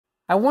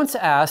I once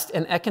asked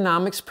an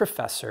economics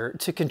professor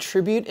to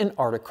contribute an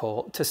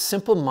article to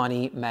Simple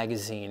Money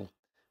magazine,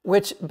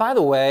 which, by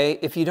the way,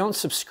 if you don't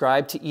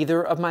subscribe to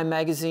either of my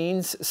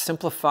magazines,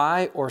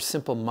 Simplify or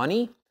Simple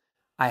Money,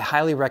 I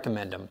highly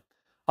recommend them.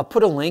 I'll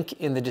put a link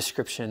in the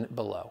description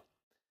below.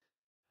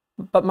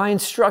 But my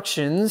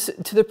instructions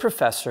to the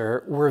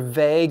professor were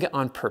vague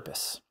on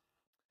purpose.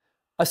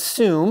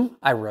 Assume,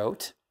 I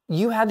wrote,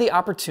 you had the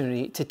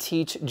opportunity to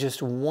teach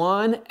just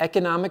one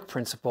economic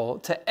principle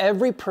to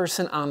every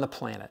person on the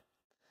planet.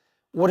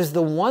 What is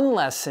the one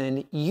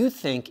lesson you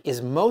think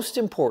is most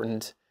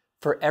important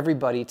for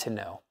everybody to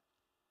know?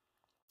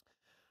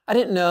 I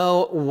didn't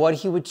know what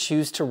he would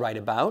choose to write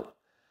about,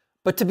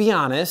 but to be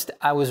honest,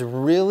 I was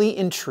really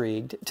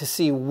intrigued to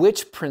see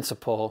which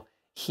principle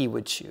he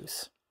would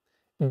choose.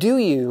 Do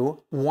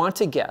you want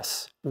to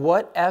guess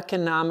what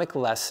economic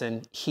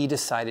lesson he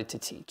decided to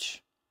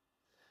teach?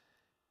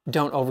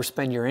 Don't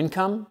overspend your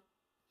income,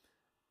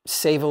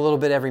 save a little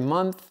bit every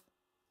month,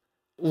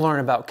 learn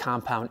about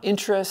compound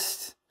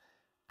interest,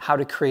 how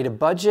to create a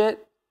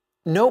budget?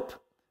 Nope,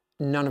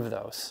 none of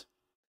those.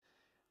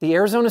 The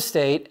Arizona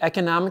State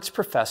economics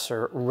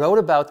professor wrote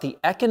about the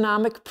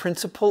economic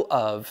principle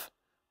of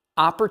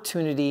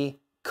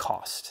opportunity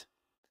cost.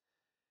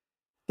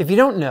 If you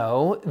don't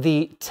know,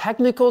 the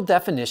technical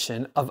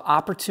definition of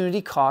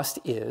opportunity cost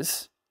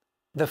is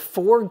the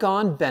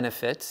foregone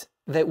benefit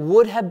that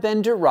would have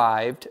been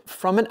derived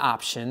from an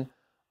option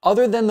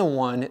other than the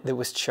one that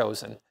was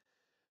chosen.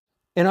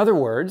 In other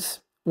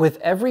words, with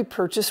every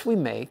purchase we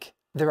make,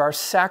 there are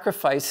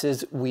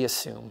sacrifices we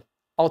assume,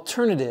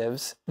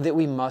 alternatives that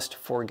we must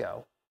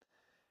forego.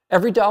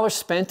 Every dollar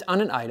spent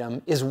on an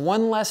item is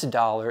one less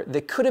dollar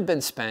that could have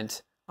been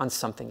spent on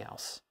something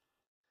else.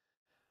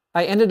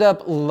 I ended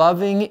up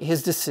loving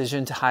his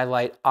decision to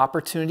highlight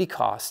opportunity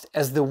cost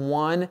as the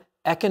one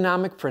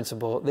economic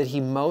principle that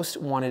he most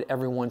wanted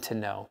everyone to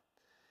know.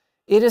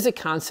 It is a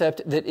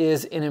concept that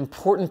is an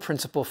important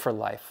principle for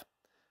life,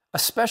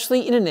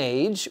 especially in an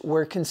age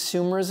where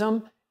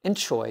consumerism and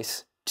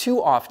choice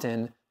too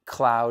often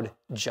cloud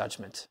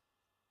judgment.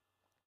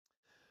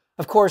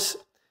 Of course,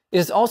 it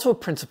is also a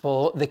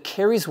principle that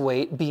carries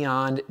weight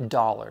beyond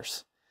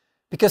dollars,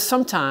 because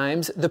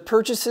sometimes the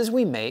purchases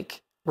we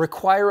make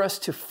require us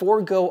to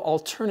forego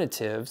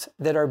alternatives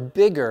that are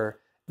bigger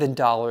than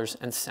dollars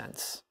and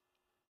cents.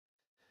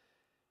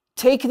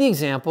 Take the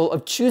example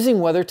of choosing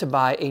whether to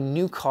buy a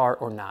new car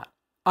or not.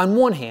 On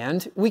one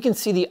hand, we can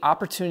see the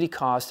opportunity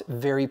cost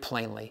very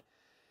plainly.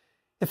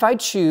 If I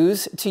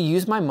choose to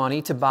use my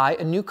money to buy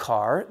a new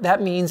car,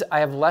 that means I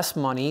have less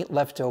money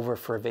left over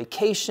for a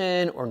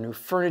vacation or new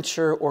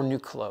furniture or new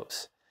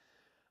clothes.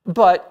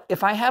 But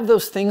if I have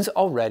those things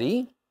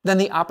already, then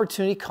the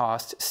opportunity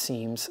cost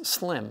seems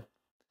slim.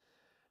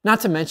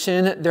 Not to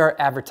mention, there are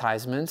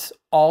advertisements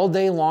all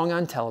day long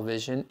on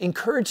television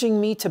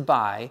encouraging me to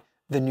buy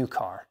the new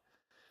car.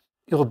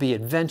 It will be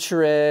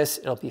adventurous,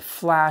 it'll be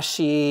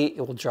flashy,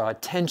 it will draw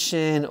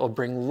attention, it will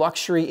bring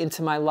luxury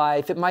into my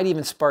life. It might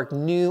even spark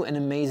new and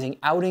amazing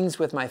outings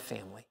with my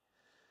family.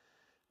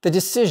 The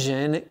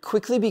decision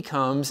quickly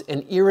becomes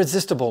an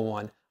irresistible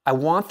one. I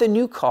want the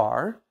new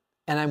car,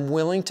 and I'm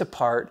willing to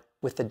part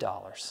with the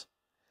dollars.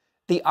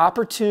 The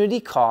opportunity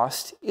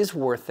cost is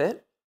worth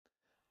it,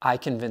 I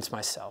convince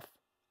myself.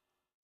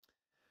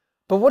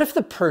 But what if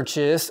the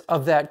purchase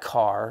of that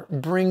car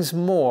brings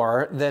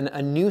more than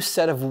a new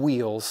set of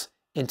wheels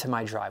into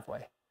my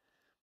driveway?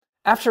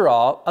 After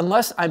all,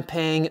 unless I'm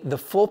paying the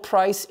full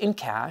price in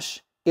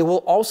cash, it will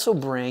also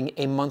bring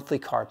a monthly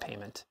car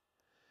payment.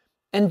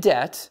 And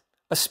debt,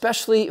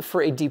 especially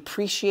for a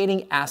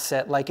depreciating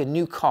asset like a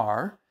new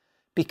car,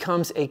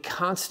 becomes a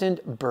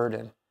constant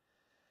burden.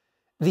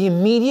 The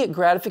immediate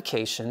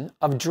gratification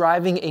of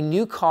driving a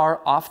new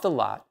car off the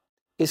lot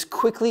is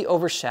quickly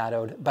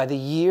overshadowed by the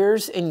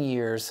years and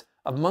years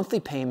of monthly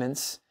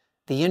payments,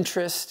 the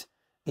interest,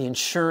 the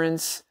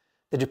insurance,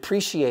 the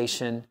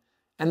depreciation,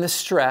 and the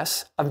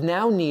stress of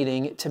now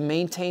needing to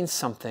maintain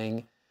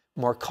something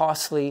more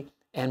costly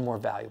and more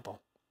valuable.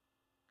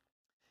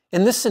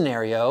 In this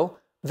scenario,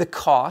 the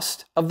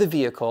cost of the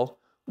vehicle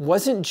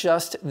wasn't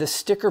just the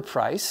sticker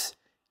price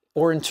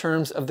or in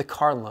terms of the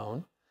car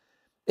loan.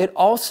 It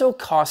also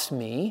cost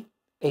me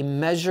a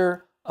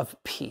measure of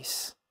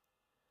peace.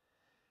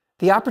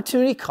 The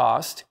opportunity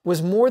cost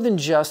was more than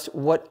just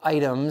what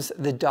items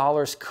the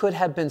dollars could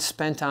have been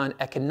spent on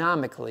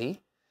economically.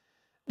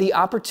 The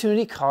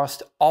opportunity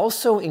cost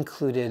also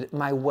included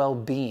my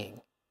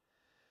well-being.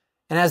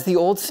 And as the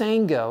old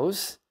saying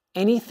goes,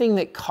 anything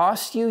that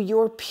costs you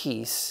your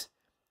peace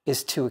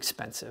is too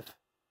expensive.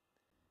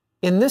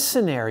 In this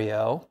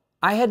scenario,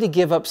 I had to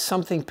give up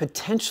something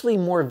potentially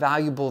more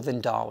valuable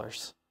than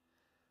dollars.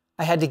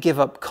 I had to give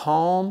up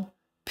calm,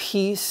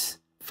 peace,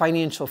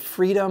 financial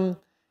freedom,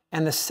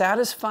 and the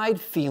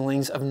satisfied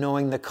feelings of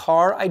knowing the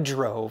car I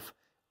drove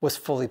was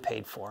fully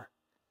paid for.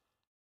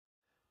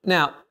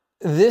 Now,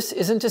 this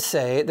isn't to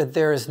say that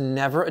there is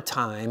never a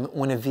time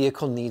when a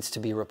vehicle needs to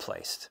be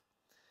replaced.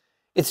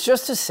 It's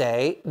just to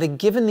say that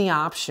given the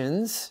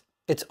options,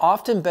 it's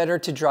often better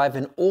to drive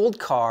an old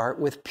car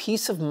with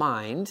peace of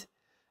mind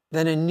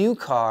than a new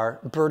car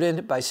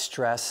burdened by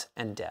stress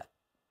and debt.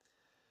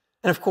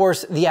 And of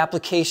course, the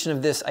application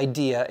of this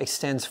idea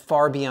extends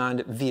far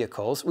beyond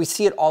vehicles. We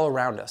see it all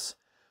around us.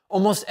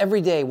 Almost every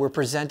day, we're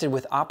presented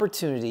with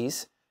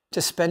opportunities to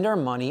spend our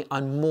money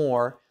on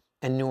more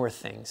and newer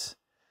things.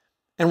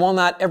 And while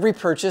not every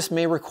purchase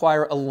may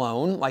require a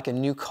loan, like a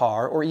new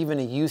car or even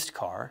a used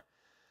car,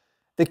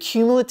 the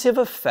cumulative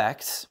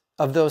effects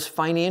of those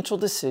financial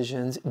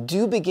decisions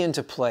do begin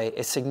to play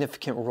a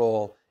significant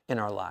role in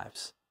our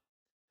lives.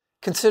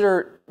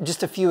 Consider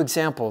just a few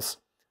examples.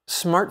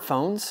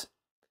 Smartphones.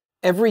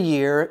 Every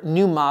year,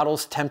 new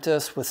models tempt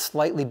us with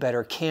slightly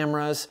better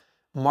cameras,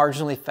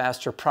 marginally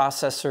faster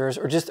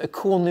processors, or just a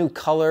cool new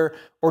color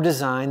or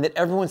design that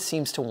everyone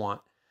seems to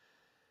want.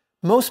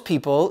 Most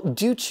people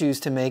do choose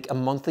to make a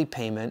monthly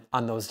payment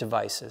on those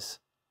devices.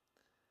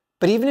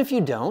 But even if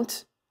you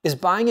don't, is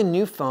buying a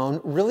new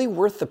phone really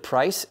worth the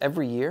price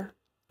every year,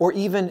 or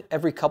even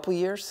every couple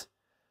years?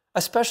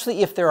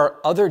 Especially if there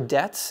are other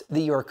debts that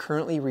you are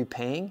currently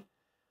repaying?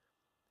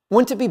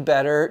 Wouldn't it be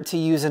better to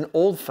use an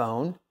old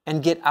phone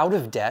and get out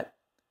of debt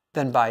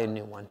than buy a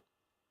new one?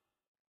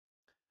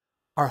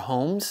 Our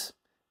homes,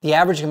 the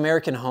average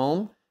American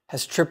home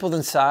has tripled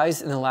in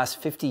size in the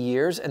last 50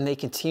 years, and they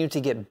continue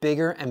to get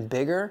bigger and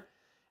bigger,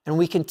 and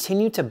we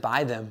continue to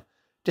buy them,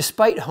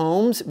 despite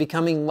homes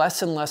becoming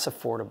less and less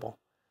affordable.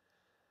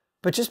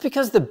 But just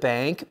because the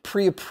bank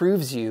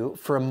pre-approves you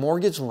for a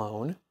mortgage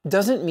loan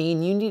doesn't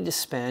mean you need to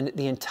spend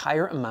the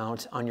entire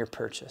amount on your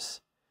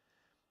purchase.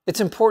 It's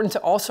important to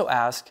also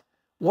ask,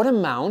 what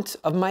amount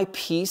of my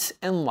peace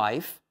and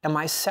life am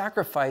I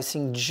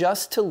sacrificing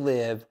just to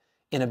live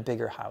in a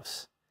bigger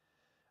house?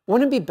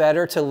 Wouldn't it be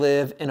better to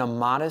live in a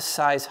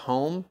modest-sized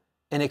home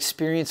and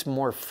experience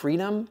more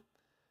freedom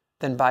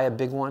than buy a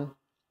big one?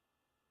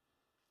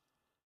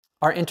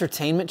 Our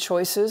entertainment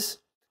choices.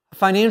 A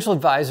financial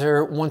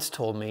advisor once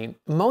told me,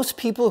 most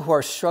people who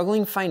are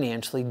struggling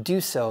financially do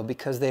so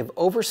because they've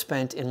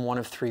overspent in one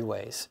of three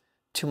ways: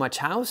 too much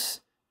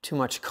house, too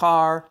much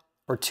car,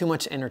 or too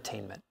much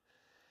entertainment.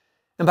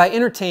 And by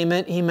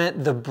entertainment, he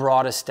meant the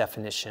broadest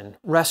definition: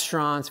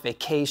 restaurants,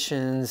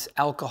 vacations,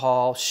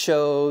 alcohol,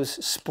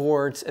 shows,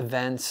 sports,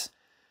 events.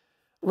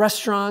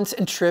 Restaurants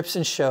and trips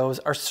and shows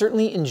are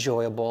certainly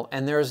enjoyable,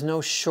 and there is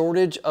no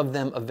shortage of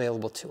them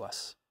available to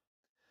us.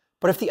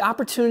 But if the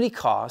opportunity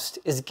cost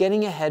is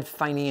getting ahead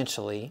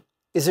financially,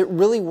 is it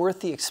really worth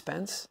the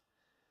expense?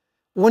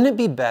 Wouldn't it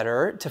be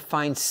better to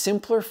find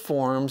simpler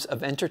forms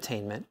of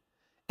entertainment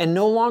and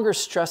no longer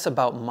stress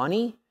about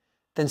money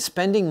than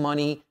spending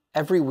money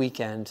every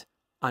weekend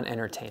on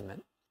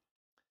entertainment?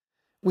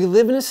 We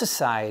live in a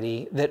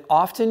society that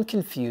often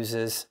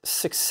confuses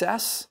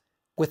success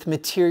with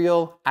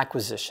material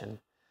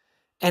acquisition.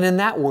 And in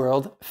that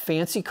world,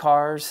 fancy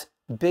cars,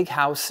 big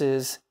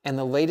houses, and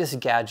the latest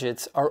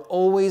gadgets are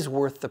always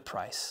worth the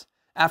price.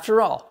 After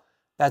all,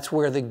 that's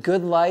where the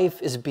good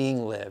life is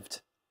being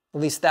lived.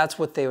 At least that's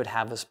what they would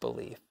have us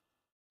believe.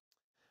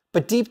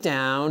 But deep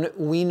down,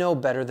 we know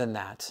better than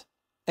that,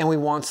 and we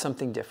want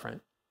something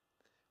different.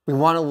 We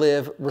want to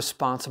live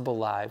responsible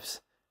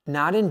lives,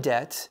 not in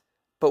debt,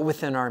 but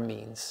within our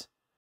means.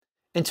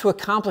 And to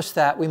accomplish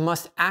that, we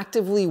must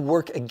actively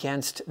work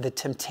against the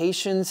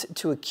temptations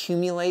to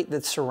accumulate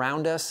that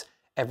surround us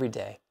every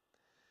day.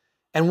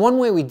 And one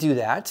way we do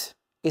that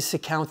is to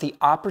count the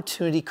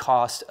opportunity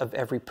cost of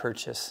every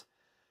purchase,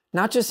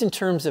 not just in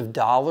terms of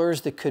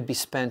dollars that could be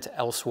spent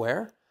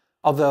elsewhere,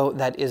 although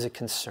that is a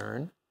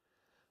concern,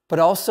 but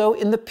also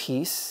in the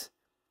peace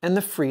and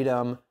the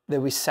freedom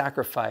that we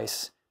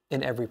sacrifice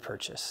in every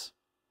purchase.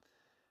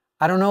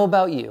 I don't know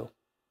about you,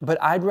 but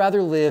I'd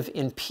rather live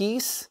in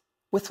peace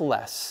with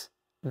less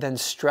than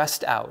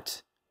stressed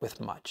out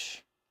with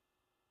much.